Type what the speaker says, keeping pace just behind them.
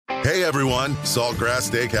Hey everyone, Saltgrass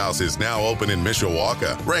Steakhouse is now open in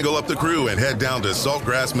Mishawaka. Wrangle up the crew and head down to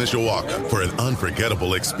Saltgrass Mishawaka for an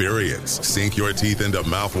unforgettable experience. Sink your teeth into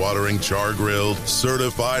mouth-watering char-grilled,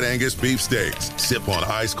 certified Angus beef steaks. Sip on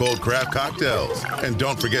ice-cold craft cocktails. And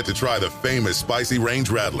don't forget to try the famous spicy range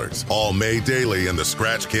rattlers, all made daily in the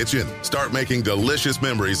Scratch Kitchen. Start making delicious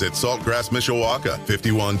memories at Saltgrass Mishawaka,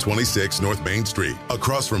 5126 North Main Street,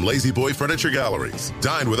 across from Lazy Boy Furniture Galleries.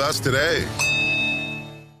 Dine with us today.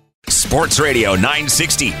 Sports Radio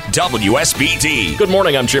 960 WSBT. Good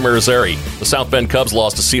morning, I'm Jimmy Rosari. The South Bend Cubs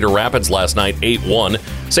lost to Cedar Rapids last night, 8-1.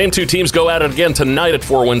 Same two teams go at it again tonight at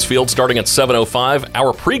Four Winds Field, starting at 7:05.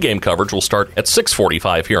 Our pregame coverage will start at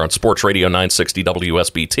 6:45 here on Sports Radio 960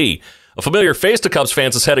 WSBT. A familiar face to Cubs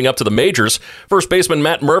fans is heading up to the majors. First baseman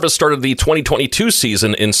Matt Mervis started the 2022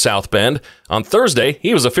 season in South Bend. On Thursday,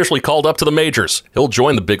 he was officially called up to the majors. He'll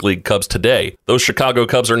join the big league Cubs today. Those Chicago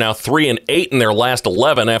Cubs are now 3-8 in their last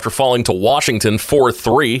 11 after falling to Washington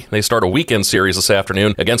 4-3. They start a weekend series this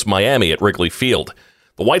afternoon against Miami at Wrigley Field.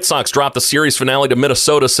 The White Sox dropped the series finale to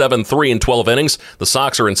Minnesota 7-3 in 12 innings. The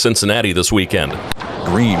Sox are in Cincinnati this weekend.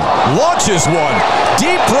 Green launches one.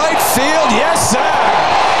 Deep right field. Yes, sir.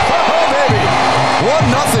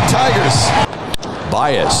 1-0 Tigers.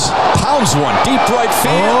 Baez pounds one deep right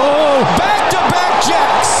field. Back-to-back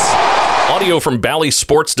jacks. Audio from Bally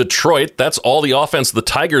Sports Detroit. That's all the offense the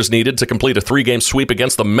Tigers needed to complete a 3-game sweep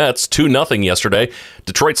against the Mets, 2-0 yesterday.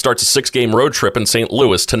 Detroit starts a 6-game road trip in St.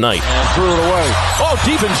 Louis tonight. And threw it away. Oh,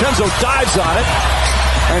 DiVincenzo dives on it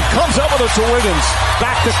and comes up with it to Wiggins.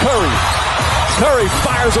 Back to Curry. Curry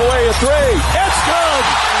fires away a three. It's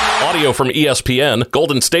good. Audio from ESPN.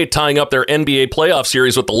 Golden State tying up their NBA playoff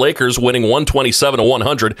series with the Lakers, winning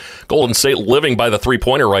 127-100. Golden State living by the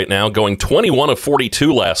three-pointer right now, going 21 of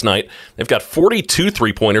 42 last night. They've got 42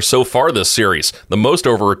 three-pointers so far this series, the most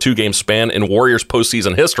over a two-game span in Warriors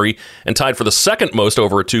postseason history, and tied for the second most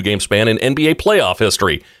over a two-game span in NBA playoff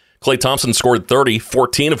history. Klay Thompson scored 30,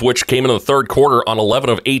 14 of which came in the third quarter on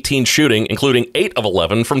 11 of 18 shooting, including 8 of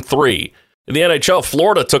 11 from three. In the NHL,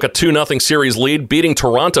 Florida took a 2-0 series lead, beating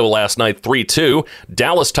Toronto last night 3-2.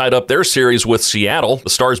 Dallas tied up their series with Seattle. The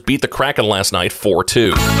Stars beat the Kraken last night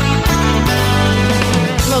 4-2.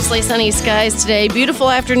 Mostly sunny skies today. Beautiful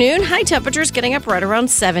afternoon. High temperatures getting up right around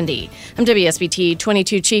 70. I'm WSBT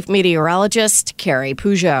 22 Chief Meteorologist Carrie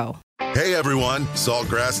Peugeot. Hey everyone,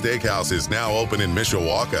 Saltgrass Steakhouse is now open in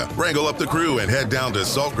Mishawaka. Wrangle up the crew and head down to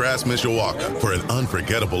Saltgrass Mishawaka for an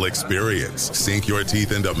unforgettable experience. Sink your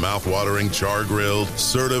teeth into mouth-watering char-grilled,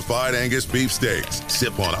 certified Angus beef steaks.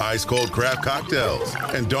 Sip on ice-cold craft cocktails.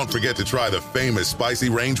 And don't forget to try the famous spicy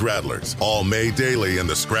range rattlers, all made daily in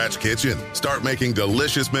the Scratch Kitchen. Start making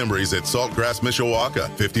delicious memories at Saltgrass Mishawaka,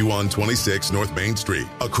 5126 North Main Street,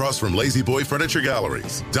 across from Lazy Boy Furniture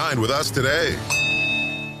Galleries. Dine with us today.